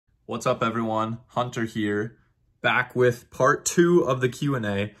What's up everyone? Hunter here, back with part 2 of the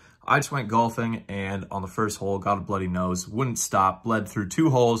Q&A. I just went golfing and on the first hole got a bloody nose, wouldn't stop, bled through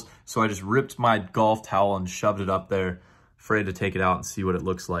 2 holes, so I just ripped my golf towel and shoved it up there, afraid to take it out and see what it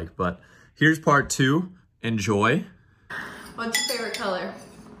looks like. But here's part 2, enjoy. What's your favorite color?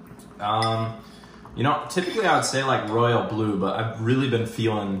 Typically I would say like royal blue, but I've really been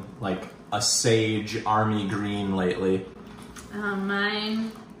feeling like a sage army green lately.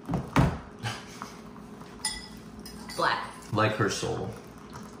 Mine, black. Like her soul.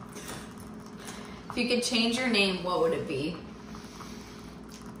 If you could change your name, what would it be?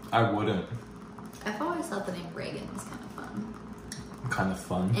 I wouldn't. I've always thought the name Reagan was kind of fun. Kind of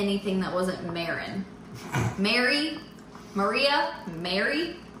fun. Anything that wasn't Marin. Mary, Maria,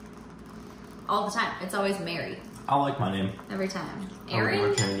 Mary. All the time. It's always Mary. I like my name. Every time. I would Aaron?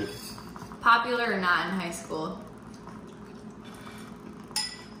 never change it. Popular or not in high school?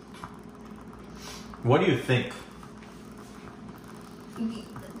 What do you think?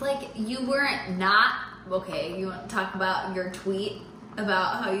 Like, you weren't not... Okay, you want to talk about your tweet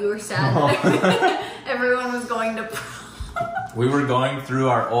about how you were sad that everyone was going to prom? We were going through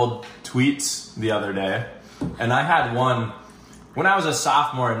our old tweets the other day, and I had one when I was a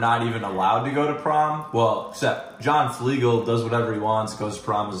sophomore and not even allowed to go to prom. Well, except John Flegel does whatever he wants, goes to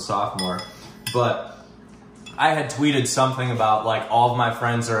prom as a sophomore. But I had tweeted something about like all of my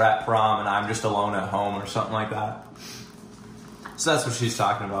friends are at prom and I'm just alone at home or something like that. So that's what she's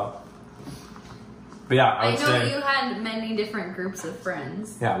talking about. But yeah, I would say... I know you had many different groups of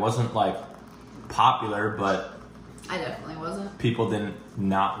friends. Yeah, it wasn't like popular, but... I definitely wasn't. People didn't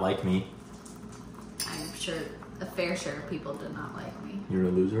not like me. I'm sure a fair share of people did not like me. You're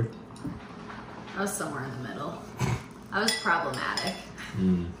a loser? I was somewhere in the middle. I was problematic.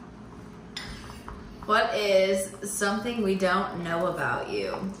 What is something we don't know about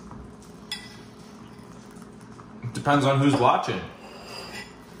you? Depends on who's watching.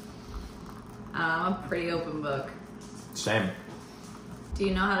 I'm a pretty open book. Same. Do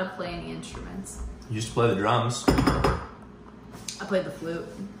you know how to play any instruments? You used to play the drums. I played the flute.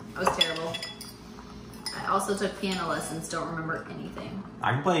 I was terrible. I also took piano lessons, don't remember anything.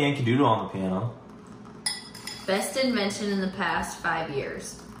 I can play Yankee Doodle on the piano. Best invention in the past 5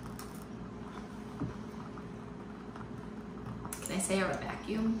 years. Can I say our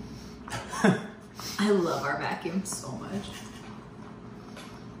vacuum? I love our vacuum so much.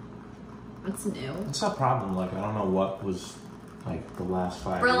 It's new. What's that problem? Like, I don't know what was, like, the last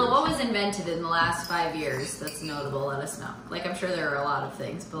 5 years. Brilla, what was invented in the last 5 years that's notable? Let us know. Like, I'm sure there are a lot of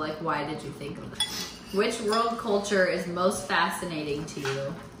things, but, like, why did you think of that? Which world culture is most fascinating to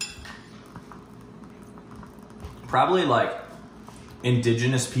you? Probably, like,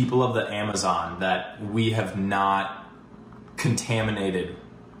 indigenous people of the Amazon that we have not contaminated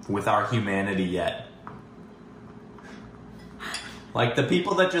with our humanity yet. Like, the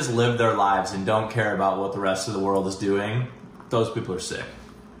people that just live their lives and don't care about what the rest of the world is doing, those people are sick.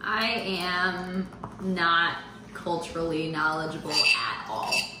 I am not culturally knowledgeable at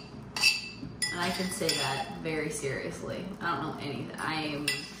all. And I can say that very seriously. I don't know anything. I am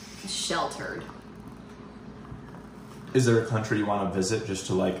sheltered. Is there a country you want to visit just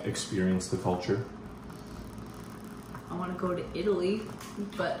to, like, experience the culture? I want to go to Italy,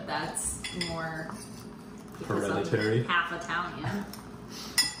 but that's more because hereditary. I'm half Italian.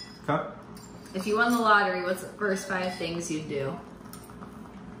 Okay. If you won the lottery, what's the first 5 things you'd do?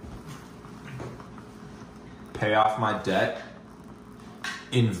 Pay off my debt,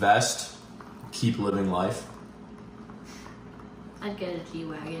 invest, keep living life. I'd get a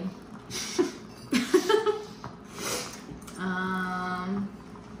G-Wagon.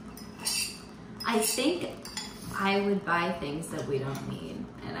 I think I would buy things that we don't need.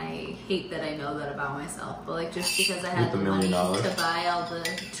 And I hate that I know that about myself. But like just because I had the money to buy all the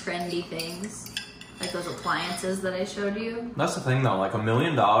trendy things. Like those appliances that I showed you. That's the thing though, like $1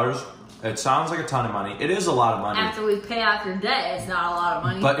 million, it sounds like a ton of money. It is a lot of money. After we pay off your debt, it's not a lot of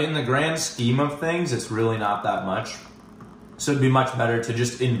money. But in the grand scheme of things, it's really not that much. So it'd be much better to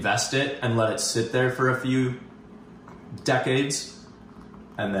just invest it and let it sit there for a few decades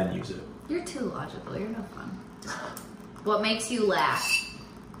and then use it. You're too logical. You're no fun. What makes you laugh?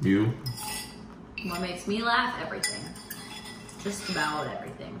 You? What makes me laugh? Everything. Just about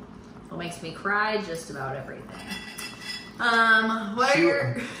everything. What makes me cry? Just about everything. What are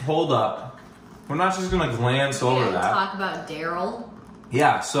your... Hold up. We're not just going to glance over that. Talk about Daryl.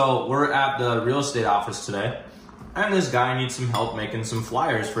 Yeah, so we're at the real estate office today. And this guy needs some help making some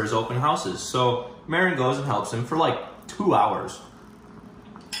flyers for his open houses. So Marin goes and helps him for like 2 hours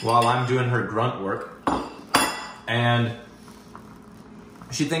while I'm doing her grunt work. And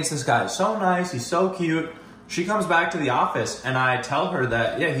She thinks this guy is so nice, he's so cute. She comes back to the office, and I tell her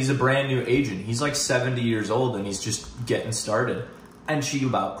that, yeah, he's a brand new agent. He's like 70 years old, and he's just getting started. And she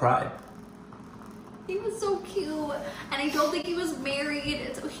about cried. He was so cute, and I don't think he was married,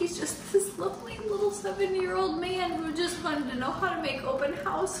 and so he's just this lovely little 7-year-old man who just wanted to know how to make open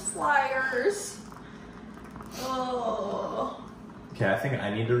house flyers. Oh. Okay, I think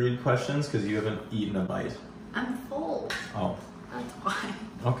I need to read questions because you haven't eaten a bite. I'm full. Oh. That's why.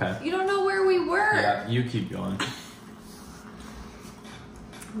 Okay. You don't know where we were. Yeah, you keep going.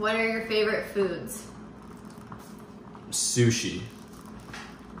 What are your favorite foods? Sushi.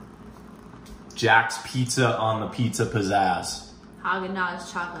 Jack's Pizza on the pizza pizzazz.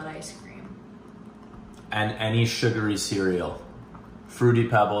 Haagen-Dazs chocolate ice cream. And any sugary cereal. Fruity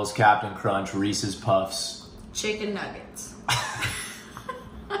Pebbles, Captain Crunch, Reese's Puffs. Chicken nuggets.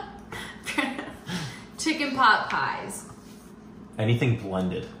 Chicken pot pies. Anything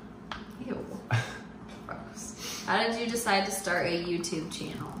blended. Ew. Gross. How did you decide to start a YouTube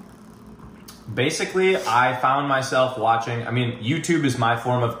channel? Basically, I found myself watching, YouTube is my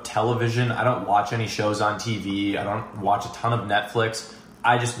form of television. I don't watch any shows on TV. I don't watch a ton of Netflix.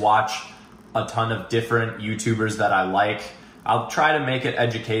 I just watch a ton of different YouTubers that I like. I'll try to make it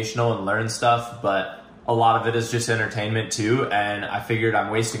educational and learn stuff, but a lot of it is just entertainment too. And I figured I'm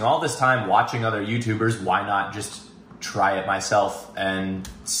wasting all this time watching other YouTubers. Why not just try it myself and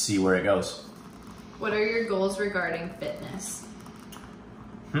see where it goes? What are your goals regarding fitness?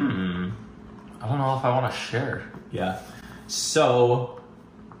 I don't know if I want to share. Yeah. So,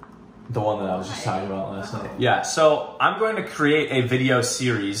 the one that I was just talking about last night. Yeah, so I'm going to create a video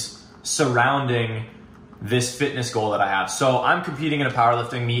series surrounding this fitness goal that I have. So I'm competing in a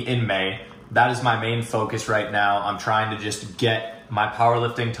powerlifting meet in May. That is my main focus right now. I'm trying to just get my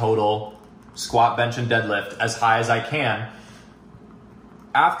powerlifting total, squat, bench, and deadlift as high as I can.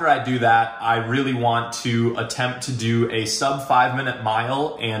 After I do that, I really want to attempt to do a sub 5-minute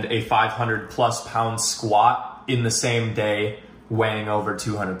mile and a 500 plus pound squat in the same day, weighing over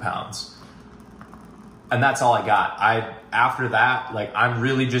 200 pounds. And that's all I got. After that, I'm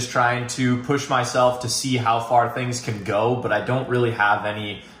really just trying to push myself to see how far things can go, but I don't really have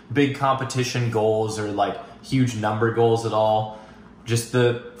any big competition goals or huge number goals at all. Just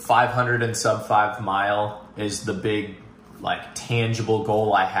the 500 and sub 5 mile is the big tangible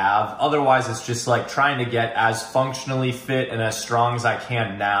goal I have. Otherwise, it's just trying to get as functionally fit and as strong as I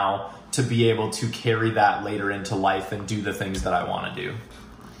can now to be able to carry that later into life and do the things that I want to do.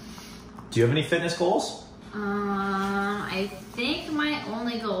 Do you have any fitness goals? I think my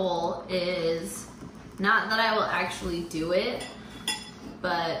only goal is not that I will actually do it,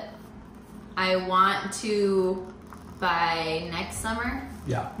 but I want to, by next summer,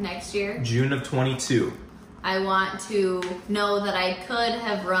 next year, June of 22. I want to know that I could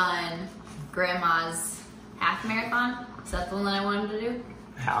have run Grandma's half marathon. Is that the one that I wanted to do?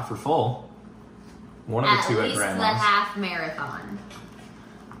 Half or full? One of the two at Grandma's. At least the half marathon.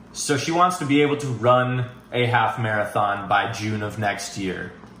 So she wants to be able to run a half marathon by June of next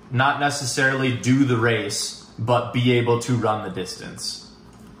year. Not necessarily do the race, but be able to run the distance.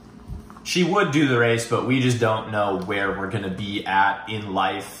 She would do the race, but we just don't know where we're going to be at in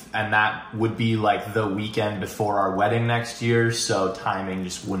life. And that would be the weekend before our wedding next year. So timing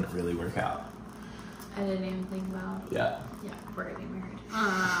just wouldn't really work out. I didn't even think about. Yeah, we're getting married.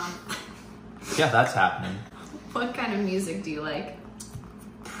 Yeah, that's happening. What kind of music do you like?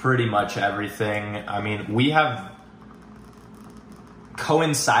 Pretty much everything. We have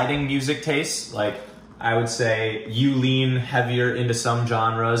coinciding music tastes. I would say you lean heavier into some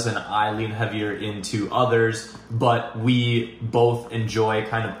genres and I lean heavier into others, but we both enjoy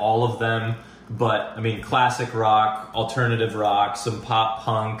kind of all of them. But classic rock, alternative rock, some pop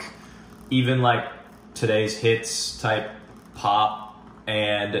punk, even today's hits type pop,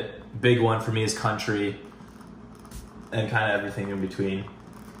 and big one for me is country and kind of everything in between.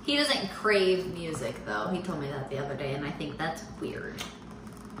 He doesn't crave music though. He told me that the other day and I think that's weird.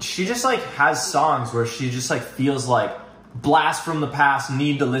 She just has songs where she just feels blast from the past,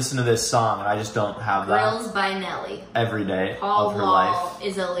 need to listen to this song, and I just don't have that. Grills by Nelly. Every day Paul of her Wall life.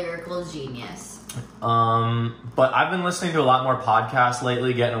 Is a lyrical genius. But I've been listening to a lot more podcasts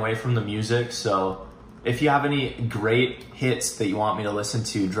lately, getting away from the music, so if you have any great hits that you want me to listen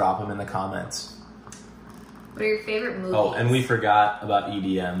to, drop them in the comments. What are your favorite movies? Oh, and we forgot about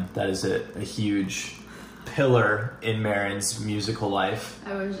EDM. That is a huge pillar in Marin's musical life.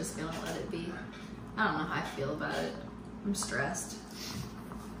 I was just gonna let it be. I don't know how I feel about it. I'm stressed.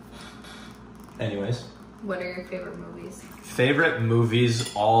 Anyways. What are your favorite movies? Favorite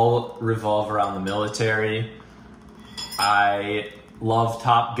movies all revolve around the military. I love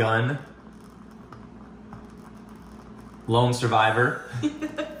Top Gun, Lone Survivor,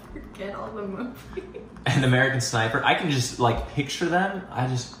 Forget all the movies. and American Sniper. I can just like picture them.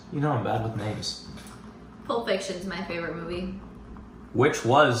 I'm bad with names. Pulp Fiction's my favorite movie. Which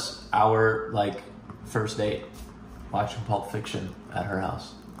was our like first date, watching Pulp Fiction at her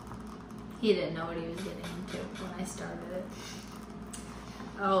house. He didn't know what he was getting into when I started it.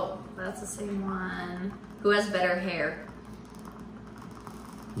 Oh, that's the same one. Who has better hair?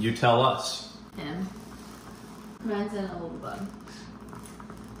 You tell us. Him. Mine's in a little bun.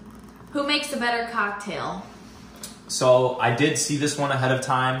 Who makes a better cocktail? So I did see this one ahead of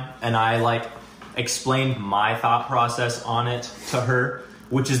time, and I like explained my thought process on it to her,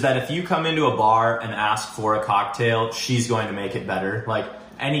 which is that if you come into a bar and ask for a cocktail, she's going to make it better. Like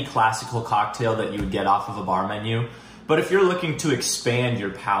any classical cocktail that you would get off of a bar menu. But if you're looking to expand your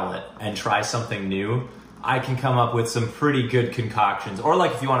palate and try something new, I can come up with some pretty good concoctions. Or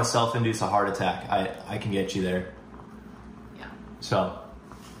like if you want to self-induce a heart attack, I can get you there. Yeah. So,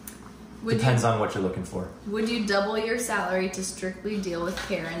 depends on what you're looking for. Would you double your salary to strictly deal with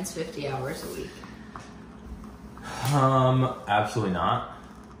Karens 50 hours a week? Absolutely not.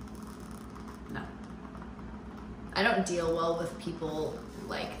 No. I don't deal well with people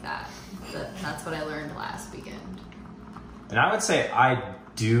like that. That's what I learned last weekend. And I would say I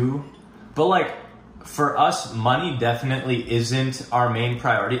do, but like for us, money definitely isn't our main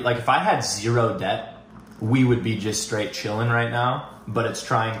priority. Like if I had zero debt, we would be just straight chilling right now, but it's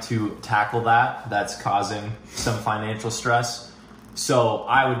trying to tackle that. That's causing some financial stress. So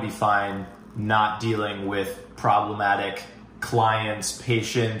I would be fine not dealing with problematic clients,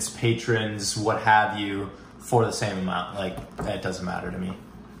 patients, patrons, what have you, for the same amount. Like, it doesn't matter to me.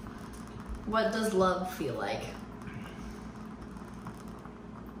 What does love feel like?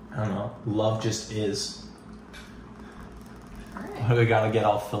 I don't know. Love just is. All right. Why do we gotta get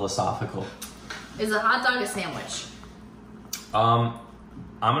all philosophical? Is a hot dog a sandwich? I'm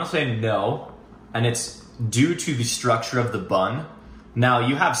gonna say no, and it's due to the structure of the bun. Now,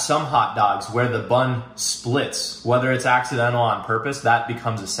 you have some hot dogs where the bun splits, whether it's accidental on purpose, that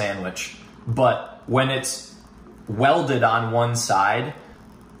becomes a sandwich. But when it's welded on one side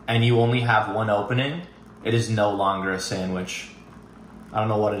and you only have one opening, it is no longer a sandwich. I don't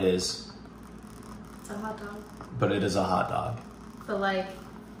know what it is. It's a hot dog. But it is a hot dog. But like...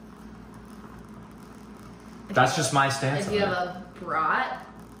 That's just my stance on it. If you have a brat,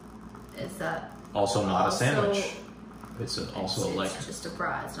 is that... Also not a sandwich. It's It's just a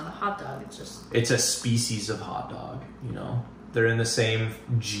brat. It's not a hot dog. It's just... It's a species of hot dog, you know? They're in the same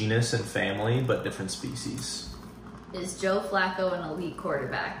genus and family, but different species. Is Joe Flacco an elite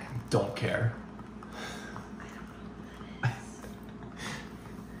quarterback? Don't care.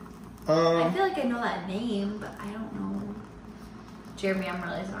 I feel like I know that name, but I don't know. Jeremy, I'm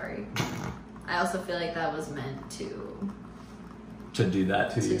really sorry. I also feel like that was meant to do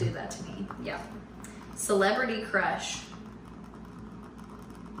that to you. To do that to me, yeah. Celebrity crush.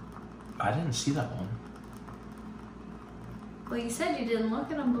 I didn't see that one. Well, you said you didn't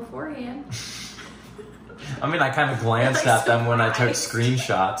look at them beforehand. I mean, I kind of glanced at them when I took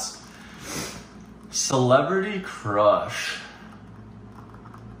screenshots. Celebrity crush.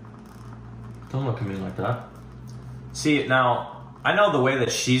 Don't look at me like that. See, now, I know the way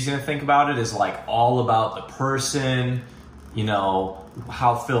that she's going to think about it is like all about the person, you know,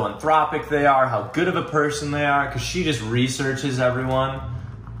 how philanthropic they are, how good of a person they are, because she just researches everyone.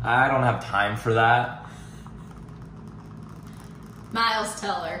 I don't have time for that. Miles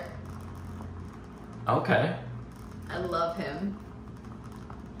Teller. Okay. I love him.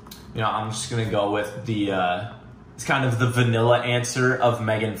 You know, I'm just going to go with the, it's kind of the vanilla answer of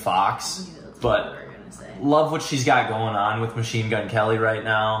Megan Fox. Yeah, that's but what we were gonna say. Love what she's got going on with Machine Gun Kelly right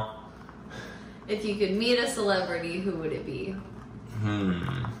now. If you could meet a celebrity, who would it be?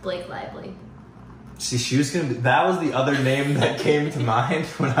 Blake Lively. See, she was gonna. That was the other name that came to mind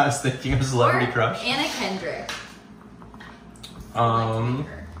when I was thinking of celebrity Or crush. Anna Kendrick. I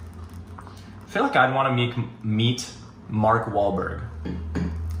feel like I'd want to meet Mark Wahlberg.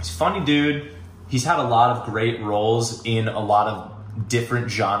 He's a funny dude. He's had a lot of great roles in a lot of different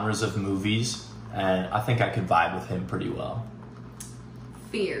genres of movies, and I think I could vibe with him pretty well.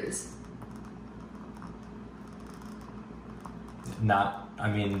 Fears.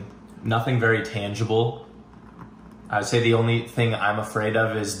 Nothing very tangible. I would say the only thing I'm afraid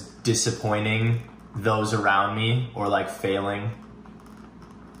of is disappointing those around me or like failing.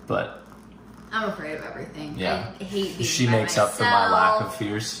 But I'm afraid of everything. yeah, I hate being she by makes myself. up for my lack of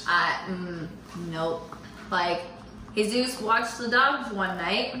fears. Nope. Like, Jesus watched the dogs one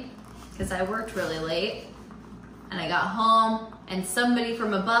night because I worked really late, and I got home and somebody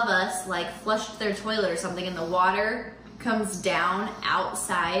from above us like flushed their toilet or something, and the water comes down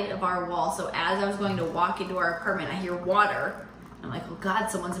outside of our wall. So as I was going to walk into our apartment, I hear water. I'm like, oh God,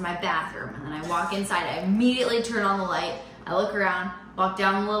 someone's in my bathroom. And then I walk inside, I immediately turn on the light. I look around, walk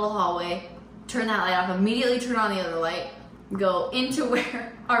down the little hallway, turn that light off, immediately turn on the other light, go into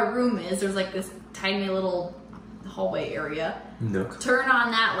where our room is. There's like this tiny little hallway area. Nook. Turn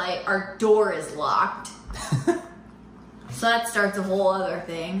on that light, our door is locked. So that starts a whole other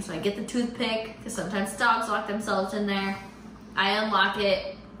thing. So I get the toothpick, because sometimes dogs lock themselves in there. I unlock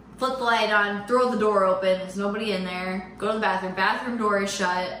it, flip the light on, throw the door open, there's nobody in there. Go to the bathroom door is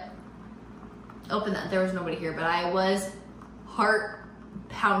shut. Open that, there was nobody here, but I was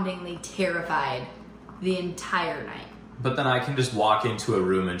heart-poundingly terrified the entire night. But then I can just walk into a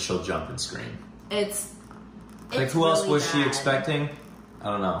room and she'll jump and scream. It's like, who else really was bad. she expecting? I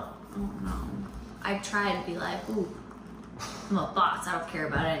don't know. I don't know. I tried to be like, ooh, I'm a boss, I don't care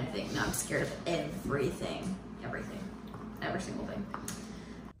about anything. No, I'm scared of everything. Everything. Every single thing.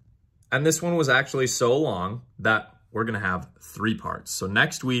 And this one was actually so long that we're gonna have 3 parts. So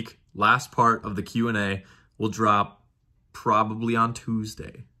next week, last part of the Q&A will drop probably on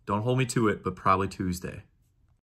Tuesday. Don't hold me to it, but probably Tuesday.